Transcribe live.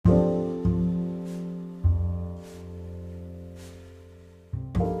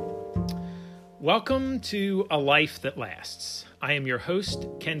Welcome to A Life That Lasts. I am your host,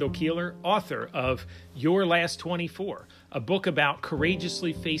 Kendall Keeler, author of Your Last 24, a book about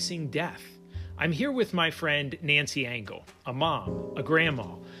courageously facing death. I'm here with my friend Nancy Engel, a mom, a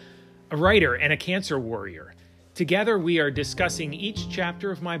grandma, a writer, and a cancer warrior. Together, we are discussing each chapter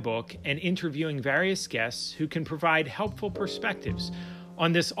of my book and interviewing various guests who can provide helpful perspectives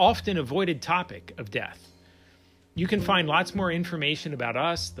on this often avoided topic of death. You can find lots more information about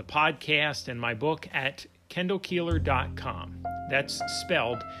us, the podcast, and my book at kendallkeeler.com. That's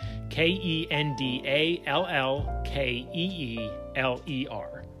spelled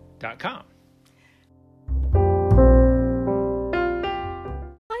KendallKeeler.com.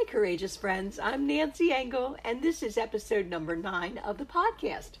 Hi, courageous friends. I'm Nancy Engel, and this is episode number 9 of the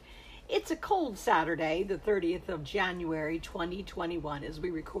podcast. It's a cold Saturday, the 30th of January, 2021, as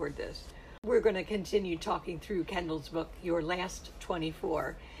we record this. We're going to continue talking through Kendall's book, Your Last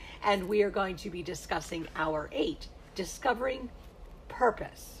 24, and we are going to be discussing Hour 8, Discovering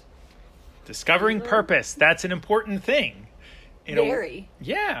Purpose. Discovering purpose, that's an important thing. In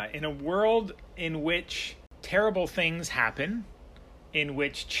a world in which terrible things happen, in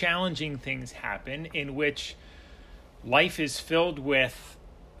which challenging things happen, in which life is filled with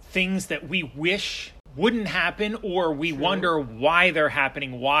things that we wish wouldn't happen, or we wonder why they're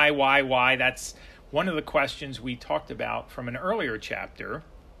happening. Why? That's one of the questions we talked about from an earlier chapter,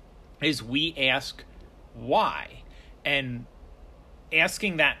 is we ask why. And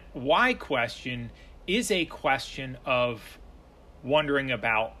asking that why question is a question of wondering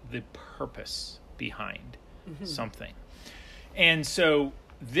about the purpose behind something. And so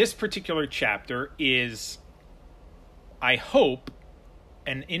this particular chapter is, I hope,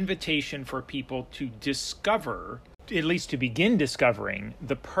 an invitation for people to discover, at least to begin discovering,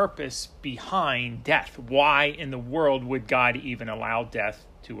 the purpose behind death. Why in the world would God even allow death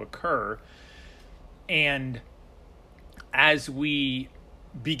to occur? And as we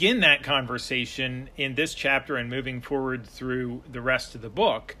begin that conversation in this chapter and moving forward through the rest of the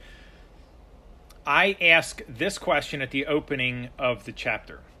book, I ask this question at the opening of the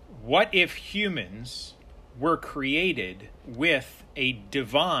chapter. What if humans were created with a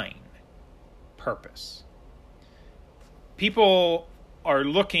divine purpose? People are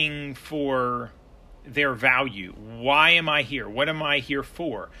looking for their value. Why am I here? What am I here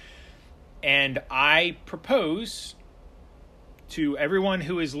for? And I propose to everyone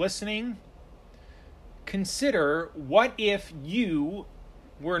who is listening, consider, what if you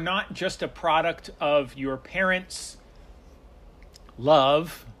were not just a product of your parents'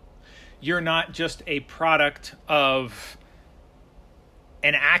 love? You're not just a product of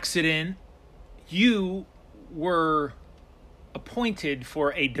an accident. You were appointed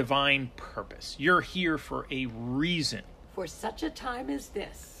for a divine purpose. You're here for a reason. For such a time as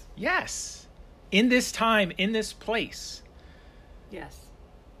this. Yes. In this time, in this place. Yes.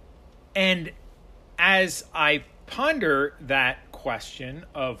 And as I ponder that question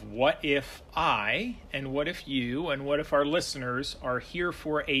of what if I, and what if you, and what if our listeners are here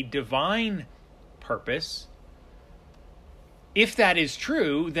for a divine purpose, if that is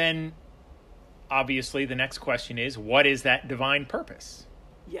true, then obviously the next question is, what is that divine purpose?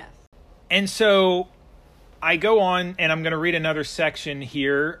 Yes. And so I go on, and I'm going to read another section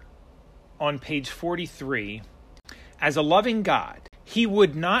here on page 43. As a loving God, He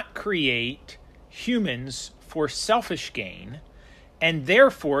would not create humans for selfish gain, and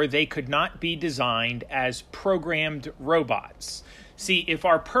therefore they could not be designed as programmed robots. See, if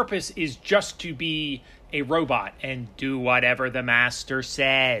our purpose is just to be a robot and do whatever the master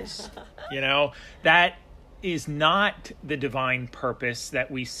says, that is not the divine purpose that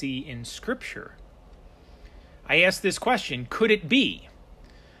we see in Scripture. I ask this question, could it be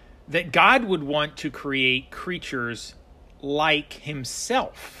that God would want to create creatures like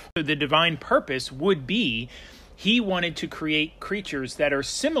Himself? So the divine purpose would be He wanted to create creatures that are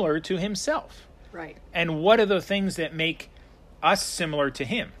similar to Himself. Right. And what are the things that make us similar to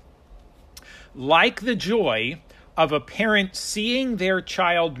Him? Like the joy of a parent seeing their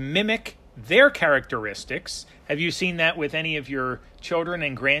child mimic their characteristics. Have you seen that with any of your children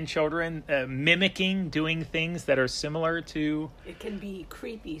and grandchildren, mimicking, doing things that are similar to? It can be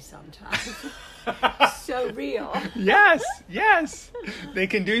creepy sometimes. So real. Yes. They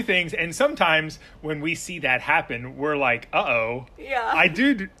can do things. And sometimes when we see that happen, we're like, uh-oh. Yeah. I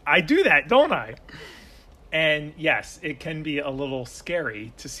do that, don't I? And yes, it can be a little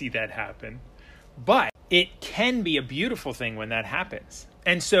scary to see that happen. But it can be a beautiful thing when that happens.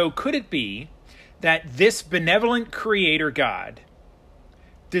 And so could it be that this benevolent creator God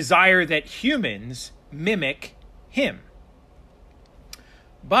desire that humans mimic Him?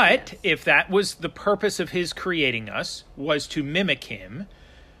 But if that was the purpose of his creating us, was to mimic him,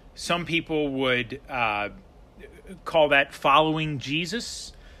 some people would call that following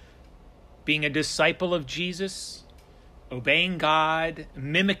Jesus, being a disciple of Jesus, obeying God,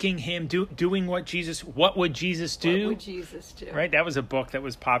 mimicking him, doing what would Jesus do? What would Jesus do? Right? That was a book that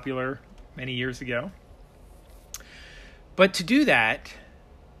was popular many years ago. But to do that,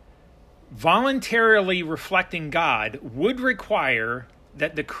 voluntarily reflecting God would require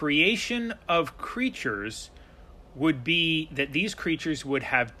that the creation of creatures would be that these creatures would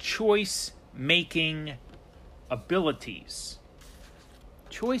have choice-making abilities.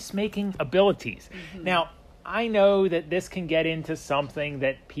 Choice-making abilities. Mm-hmm. Now, I know that this can get into something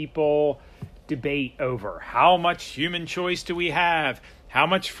that people debate over. How much human choice do we have? How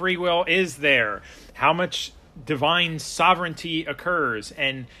much free will is there? How much divine sovereignty occurs?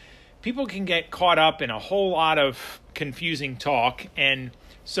 And people can get caught up in a whole lot of confusing talk. And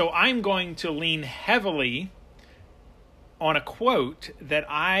so I'm going to lean heavily on a quote that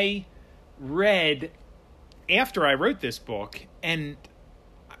I read after I wrote this book. And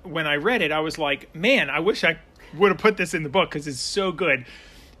when I read it, I was like, man, I wish I would have put this in the book because it's so good.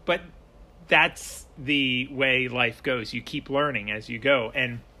 But that's the way life goes. You keep learning as you go.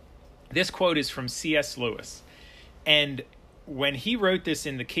 And this quote is from C.S. Lewis. And when he wrote this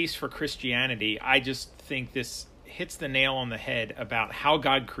in The Case for Christianity, I just think this hits the nail on the head about how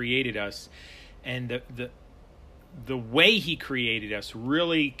God created us, and the way he created us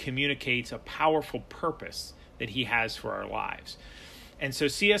really communicates a powerful purpose that he has for our lives. And so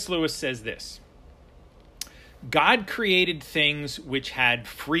C.S. Lewis says this: God created things which had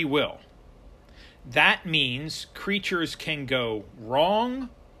free will. That means creatures can go wrong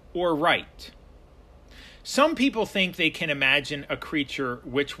or right. Some people think they can imagine a creature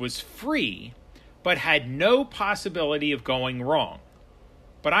which was free, but had no possibility of going wrong.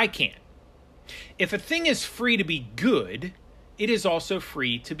 But I can't. If a thing is free to be good, it is also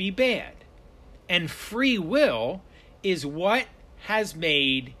free to be bad. And free will is what has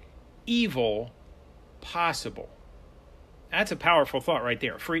made evil possible. That's a powerful thought right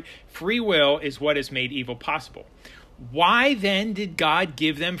there. Free will is what has made evil possible. Why then did God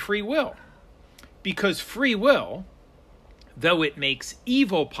give them free will? Because free will, though it makes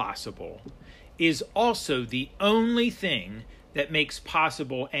evil possible, is also the only thing that makes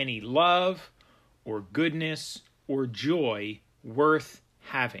possible any love or goodness or joy worth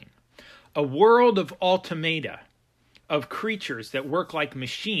having. A world of automata, of creatures that work like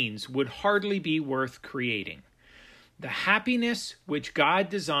machines, would hardly be worth creating. The happiness which God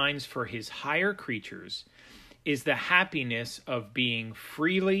designs for his higher creatures is the happiness of being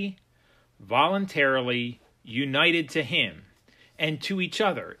freely, voluntarily united to him and to each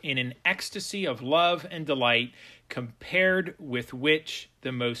other in an ecstasy of love and delight, compared with which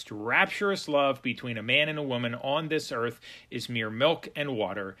the most rapturous love between a man and a woman on this earth is mere milk and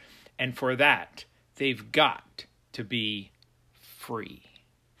water, and for that they've got to be free.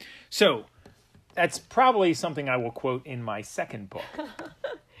 So that's probably something I will quote in my second book.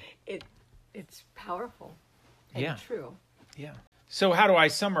 It's powerful and true. Yeah. So how do I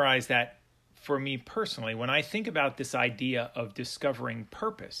summarize that for me personally? When I think about this idea of discovering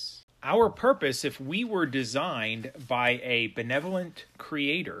purpose, our purpose, if we were designed by a benevolent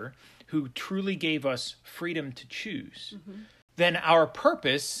creator who truly gave us freedom to choose, then our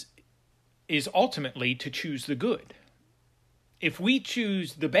purpose is ultimately to choose the good. If we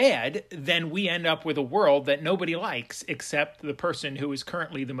choose the bad, then we end up with a world that nobody likes except the person who is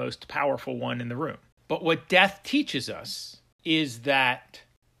currently the most powerful one in the room. But what death teaches us is that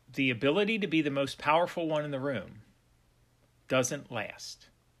the ability to be the most powerful one in the room doesn't last.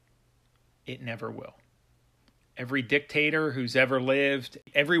 It never will. Every dictator who's ever lived,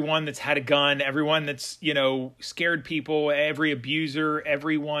 everyone that's had a gun, everyone that's, scared people, every abuser,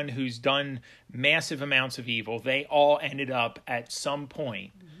 everyone who's done massive amounts of evil, they all ended up at some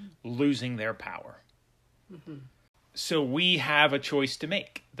point losing their power. So we have a choice to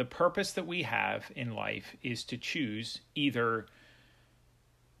make. The purpose that we have in life is to choose either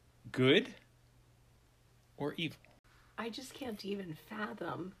good or evil. I just can't even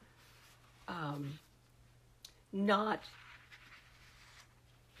fathom not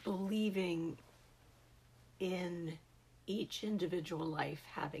believing in each individual life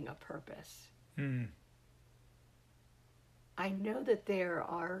having a purpose. I know that there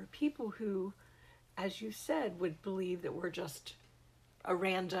are people who, as you said, would believe that we're just a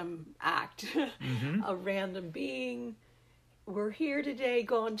random act, a random being. We're here today,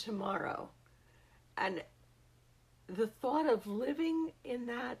 gone tomorrow. And the thought of living in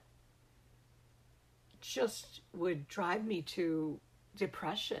that just would drive me to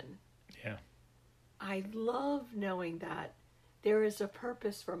depression. Yeah. I love knowing that there is a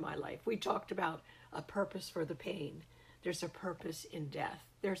purpose for my life. We talked about a purpose for the pain. There's a purpose in death.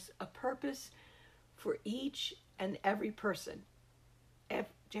 There's a purpose for each and every person.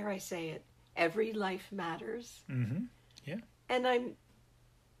 Dare I say it, every life matters. Mm-hmm. Yeah. And I'm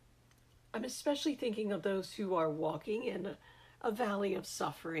especially thinking of those who are walking in a valley of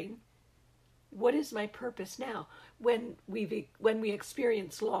suffering. What is my purpose now? When we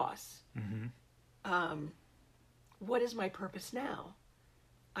experience loss, what is my purpose now?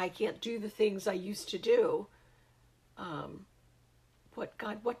 I can't do the things I used to do.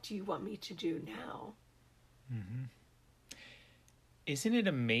 What do you want me to do now? Mm-hmm. Isn't it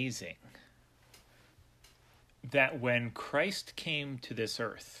amazing that when Christ came to this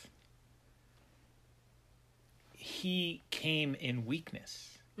earth, he came in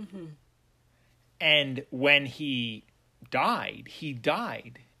weakness. Mm-hmm. And when he died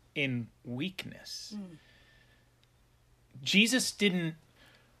in weakness. Mm. Jesus didn't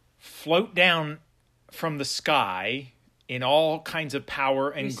float down from the sky in all kinds of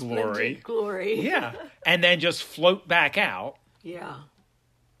power and glory. Yeah. And then just float back out. Yeah.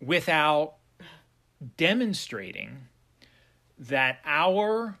 Without demonstrating that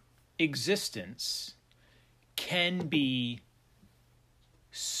our existence can be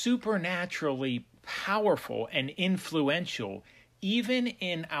supernaturally powerful and influential even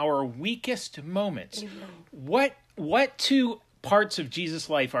in our weakest moments. Amen. What two parts of Jesus'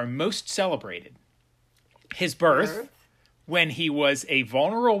 life are most celebrated? His birth, when he was a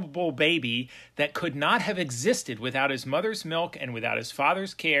vulnerable baby that could not have existed without his mother's milk and without his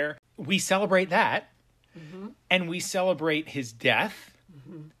father's care. We celebrate that. Mm-hmm. And we celebrate his death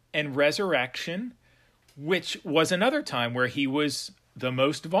and resurrection, which was another time where he was the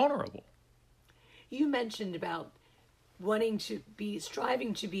most vulnerable. You mentioned about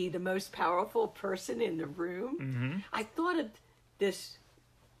striving to be the most powerful person in the room. Mm-hmm. I thought of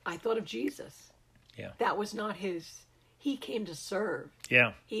Jesus. Yeah. That was not he came to serve.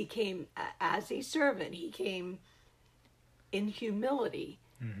 Yeah. He came as a servant. He came in humility.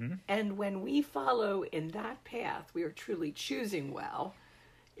 Mm-hmm. And when we follow in that path, we are truly choosing well,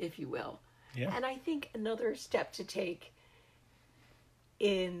 if you will. Yeah. And I think another step to take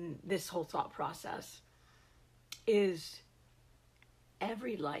in this whole thought process is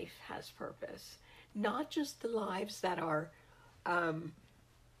every life has purpose. Not just the lives that are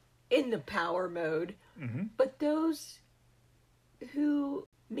in the power mode, but those who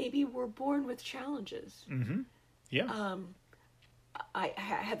maybe were born with challenges. Mm-hmm. Yeah. I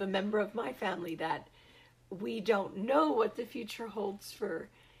have a member of my family that we don't know what the future holds for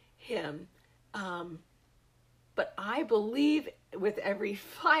him. But I believe with every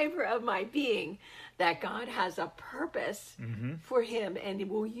fiber of my being that God has a purpose for him and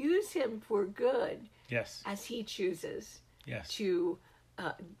will use him for good. Yes. As he chooses yes. to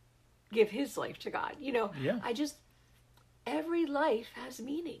give his life to God. Yeah. Every life has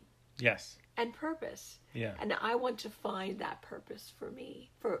meaning. Yes. And purpose. Yeah. And I want to find that purpose for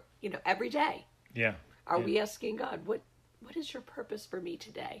me, for, every day. Yeah. Are we asking God, what is your purpose for me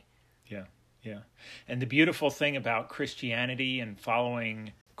today? Yeah. Yeah. And the beautiful thing about Christianity and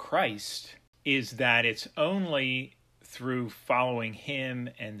following Christ is that it's only through following him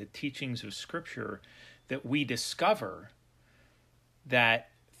and the teachings of Scripture that we discover that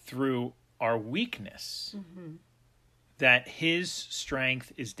through our weakness, that his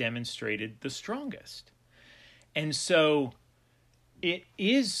strength is demonstrated the strongest. And so it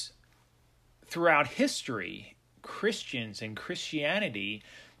is throughout history, Christians and Christianity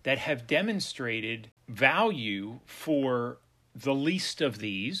that have demonstrated value for the least of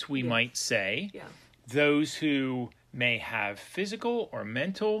these, we might say, those who may have physical or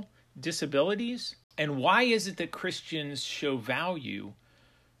mental disabilities. And why is it that Christians show value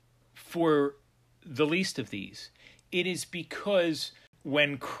for the least of these? It is because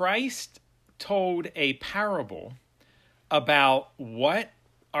when Christ told a parable about what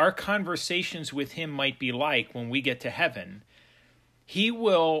our conversations with him might be like when we get to heaven, he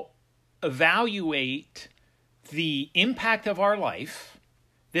will evaluate the impact of our life,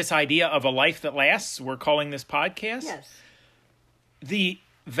 this idea of a life that lasts, we're calling this podcast. Yes. The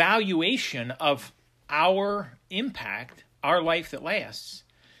valuation of our impact, our life that lasts,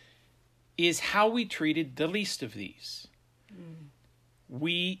 is how we treated the least of these.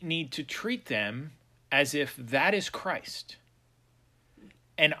 We need to treat them as if that is Christ.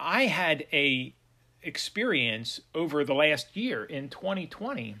 And I had a experience over the last year in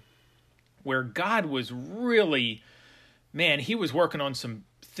 2020 where God was really, he was working on some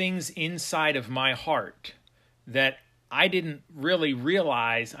things inside of my heart that I didn't really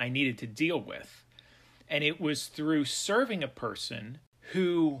realize I needed to deal with. And it was through serving a person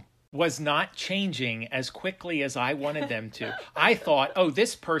who was not changing as quickly as I wanted them to. I thought, oh,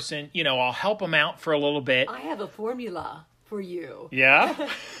 this person, I'll help them out for a little bit. I have a formula for you. Yeah?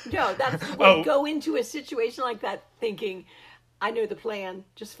 No, that's when go into a situation like that thinking, I know the plan,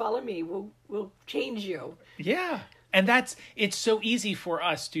 just follow me, we'll change you. Yeah. And it's so easy for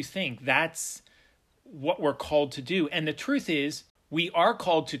us to think that's what we're called to do. And the truth is, we are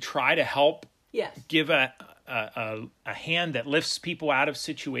called to try to help. Yes. Give a hand that lifts people out of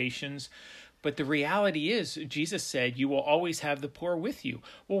situations. But the reality is, Jesus said, you will always have the poor with you.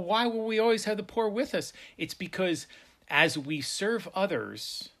 Well, why will we always have the poor with us? It's because as we serve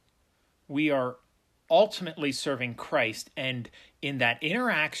others, we are ultimately serving Christ. And in that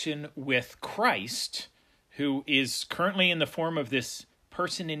interaction with Christ, who is currently in the form of this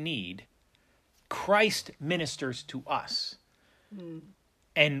person in need, Christ ministers to us.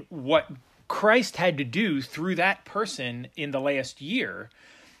 And what Christ had to do through that person in the last year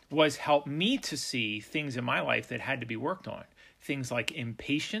was help me to see things in my life that had to be worked on. Things like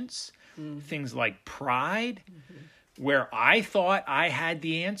impatience, things like pride, where I thought I had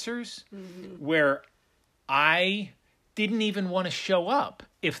the answers, where I didn't even want to show up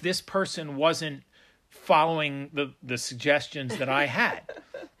if this person wasn't following the suggestions that I had.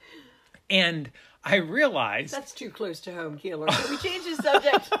 And I realized... That's too close to home, Keeler. Can we change the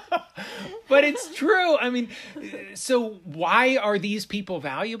subject? But it's true. I mean, so why are these people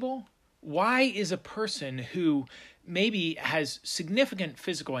valuable? Why is a person who maybe has significant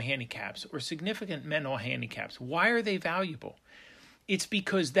physical handicaps or significant mental handicaps, why are they valuable? It's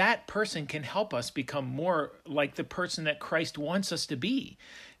because that person can help us become more like the person that Christ wants us to be.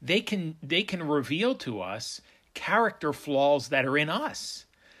 They can reveal to us character flaws that are in us.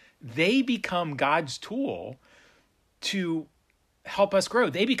 They become God's tool to help us grow.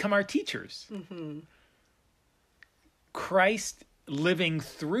 They become our teachers. Christ living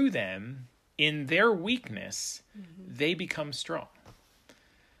through them in their weakness, they become strong.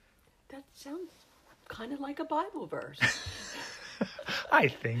 That sounds kind of like a Bible verse. I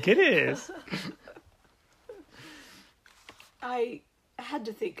think it is. I had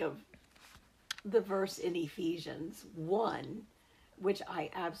to think of the verse in Ephesians 1, which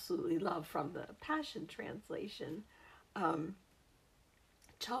I absolutely love, from the Passion Translation,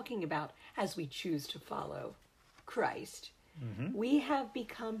 talking about as we choose to follow Christ, we have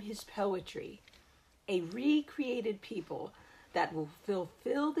become his poetry, a recreated people that will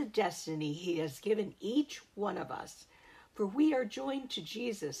fulfill the destiny he has given each one of us. For we are joined to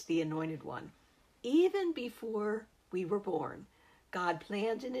Jesus, the Anointed One. Even before we were born, God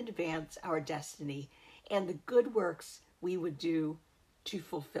planned in advance our destiny and the good works we would do to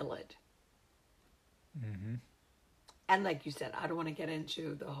fulfill it. And like you said, I don't want to get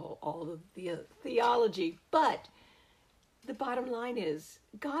into all of the theology, but the bottom line is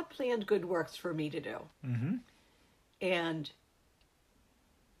God planned good works for me to do. And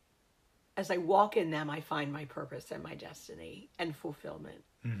as I walk in them, I find my purpose and my destiny and fulfillment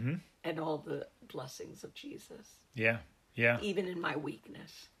and all the blessings of Jesus. Yeah. Even in my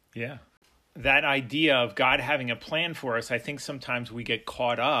weakness. Yeah. That idea of God having a plan for us, I think sometimes we get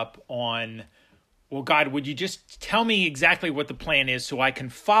caught up on, well, God, would you just tell me exactly what the plan is so I can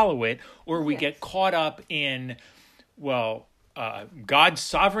follow it? Or we get caught up in, well, God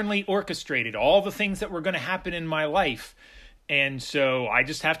sovereignly orchestrated all the things that were going to happen in my life. And so I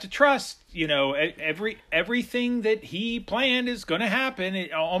just have to trust, everything that he planned is going to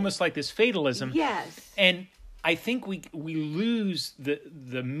happen. Almost like this fatalism. Yes. And I think we lose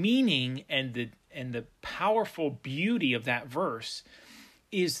the meaning and the powerful beauty of that verse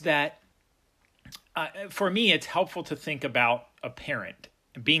is that, for me, it's helpful to think about a parent,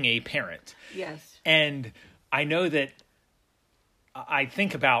 being a parent. Yes. And I know that I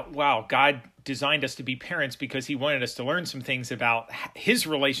think about, wow, God designed us to be parents because he wanted us to learn some things about his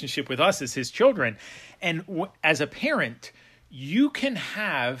relationship with us as his children. And as a parent, you can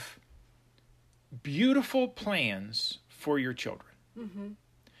have beautiful plans for your children.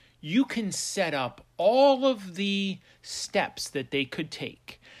 You can set up all of the steps that they could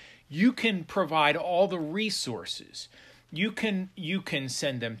take. You can provide all the resources. You can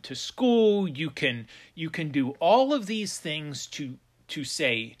send them to school. You can do all of these things to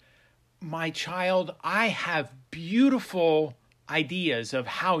say, my child, I have beautiful ideas of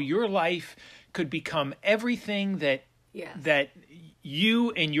how your life could become everything that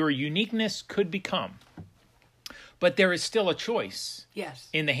you and your uniqueness could become. But there is still a choice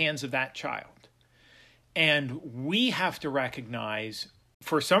in the hands of that child. And we have to recognize,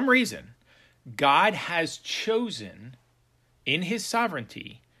 for some reason, God has chosen in his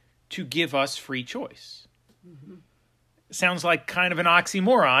sovereignty to give us free choice. Mm-hmm. Sounds like kind of an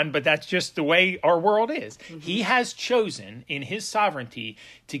oxymoron, but that's just the way our world is. Mm-hmm. He has chosen in his sovereignty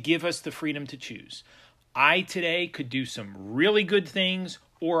to give us the freedom to choose. I today could do some really good things,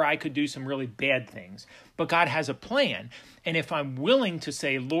 or I could do some really bad things. But God has a plan. And if I'm willing to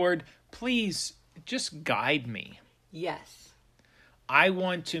say, Lord, please just guide me. Yes. I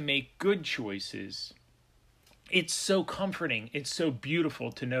want to make good choices. It's so comforting. It's so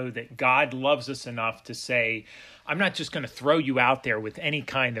beautiful to know that God loves us enough to say, I'm not just going to throw you out there with any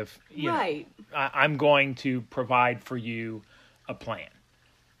kind of, right. I'm going to provide for you a plan.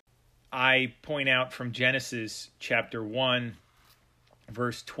 I point out from Genesis chapter 1,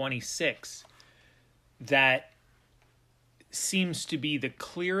 verse 26, that seems to be the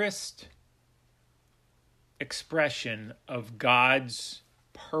clearest expression of God's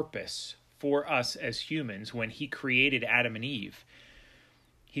purpose for us as humans when he created Adam and Eve.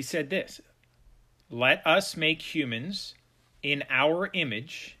 He said this, let us make humans in our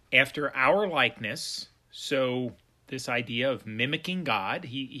image, after our likeness. So this idea of mimicking God,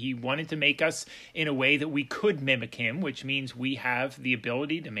 he wanted to make us in a way that we could mimic him, which means we have the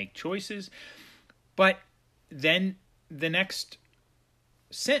ability to make choices. But then the next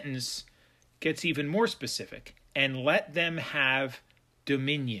sentence gets even more specific, and let them have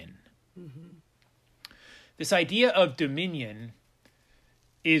dominion. Mm-hmm. This idea of dominion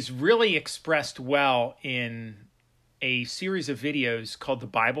is really expressed well in a series of videos called the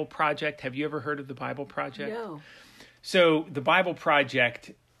Bible Project. Have you ever heard of the Bible Project? No. So the Bible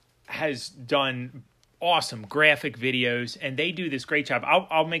Project has done awesome graphic videos, and they do this great job.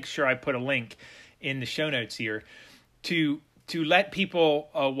 I'll make sure I put a link in the show notes here to let people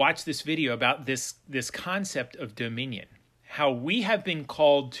watch this video about this concept of dominion. How we have been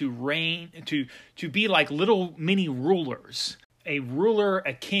called to reign, to be like little mini rulers. A ruler,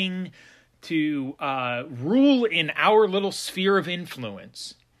 a king, to rule in our little sphere of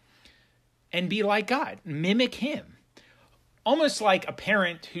influence and be like God, mimic him. Almost like a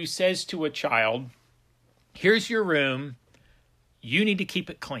parent who says to a child, here's your room, you need to keep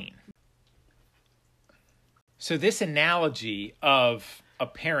it clean. So this analogy of a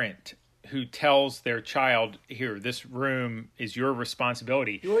parent who tells their child, here, this room is your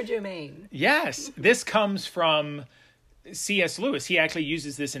responsibility. Your domain. Yes, this comes from C.S. Lewis. He actually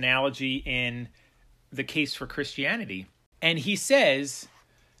uses this analogy in The Case for Christianity. And he says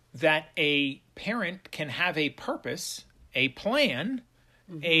that a parent can have a purpose, a plan,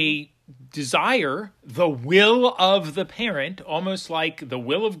 mm-hmm. a desire, the will of the parent, almost like the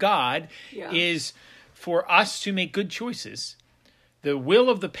will of God, is for us to make good choices. The will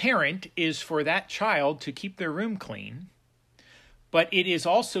of the parent is for that child to keep their room clean. But it is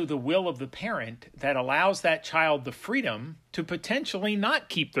also the will of the parent that allows that child the freedom to potentially not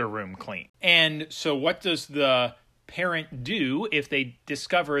keep their room clean. And so what does the parent do if they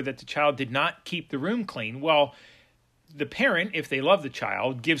discover that the child did not keep the room clean? Well, the parent, if they love the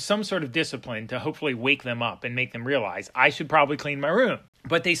child, gives some sort of discipline to hopefully wake them up and make them realize, I should probably clean my room.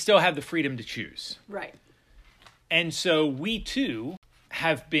 But they still have the freedom to choose. Right. And so we too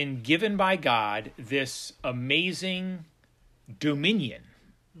have been given by God this amazing dominion,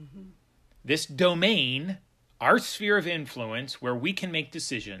 mm-hmm. this domain, our sphere of influence where we can make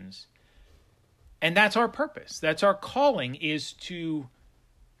decisions. And that's our purpose. That's our calling, is to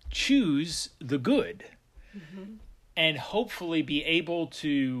choose the good, mm-hmm. and hopefully be able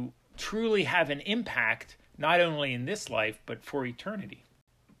to truly have an impact, not only in this life, but for eternity.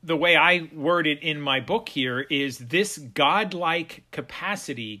 The way I word it in my book here is this godlike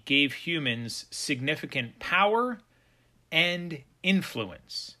capacity gave humans significant power and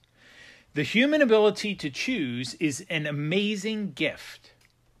influence. The human ability to choose is an amazing gift,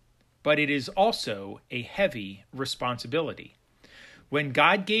 but it is also a heavy responsibility. When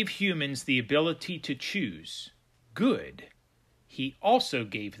God gave humans the ability to choose good, he also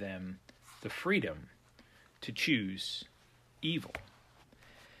gave them the freedom to choose evil.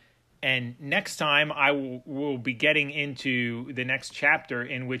 And next time I will be getting into the next chapter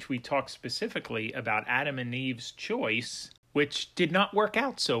in which we talk specifically about Adam and Eve's choice, which did not work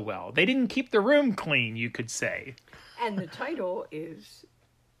out so well. They didn't keep the room clean, you could say. And the title is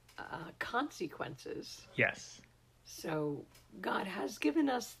Consequences. Yes. So God has given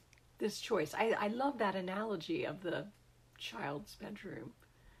us this choice. I love that analogy of the child's bedroom.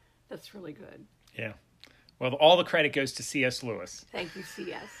 That's really good. Yeah. Well, all the credit goes to C.S. Lewis. Thank you,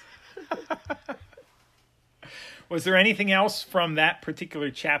 C.S. Was there anything else from that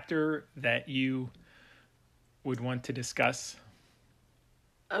particular chapter that you would want to discuss?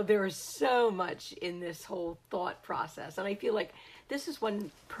 Oh, there is so much in this whole thought process. And I feel like this is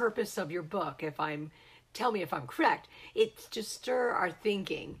one purpose of your book, tell me if I'm correct, it's to stir our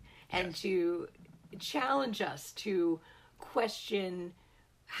thinking and to challenge us to question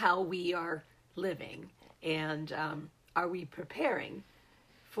how we are living, and are we preparing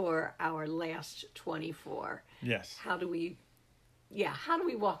for our last 24? Yes. How do we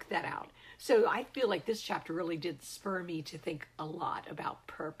walk that out? So I feel like this chapter really did spur me to think a lot about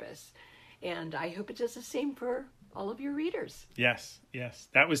purpose, and I hope it does the same for all of your readers. Yes.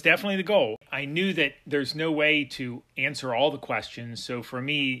 That was definitely the goal. I knew that there's no way to answer all the questions. So for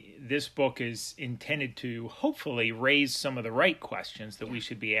me, this book is intended to hopefully raise some of the right questions that we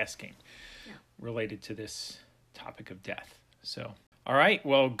should be asking related to this topic of death. So, all right.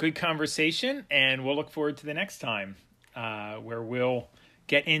 Well, good conversation, and we'll look forward to the next time where we'll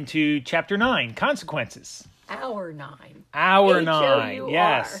get into chapter 9, Consequences. Hour 9. Hour 9,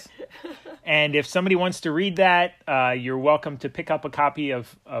 yes. And if somebody wants to read that, you're welcome to pick up a copy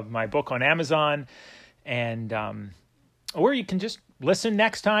of my book on Amazon, and or you can just listen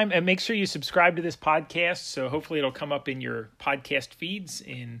next time. And make sure you subscribe to this podcast, so hopefully it'll come up in your podcast feeds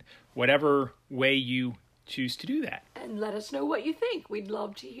in whatever way you choose to do that. And let us know what you think. We'd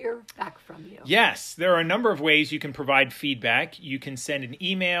love to hear back from you. Yes, there are a number of ways you can provide feedback. You can send an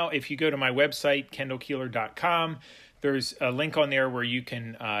email. If you go to my website, kendallkeeler.com, there's a link on there where you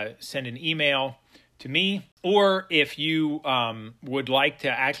can send an email to me. Or if you would like to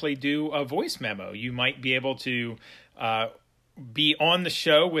actually do a voice memo, you might be able to be on the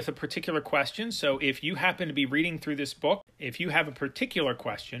show with a particular question. So if you happen to be reading through this book, if you have a particular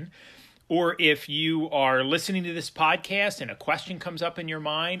question, or if you are listening to this podcast and a question comes up in your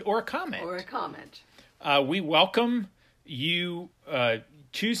mind, or a comment. We welcome you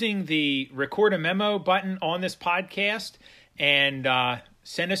choosing the record a memo button on this podcast, and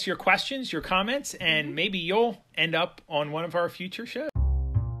send us your questions, your comments, and maybe you'll end up on one of our future shows.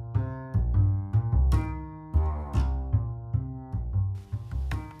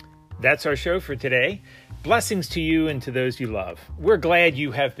 That's our show for today. Blessings to you and to those you love. We're glad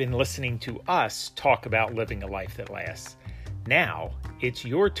you have been listening to us talk about living a life that lasts. Now it's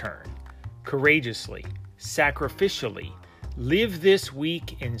your turn. Courageously, sacrificially, live this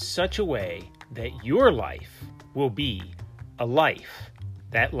week in such a way that your life will be a life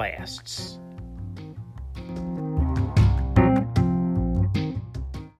that lasts.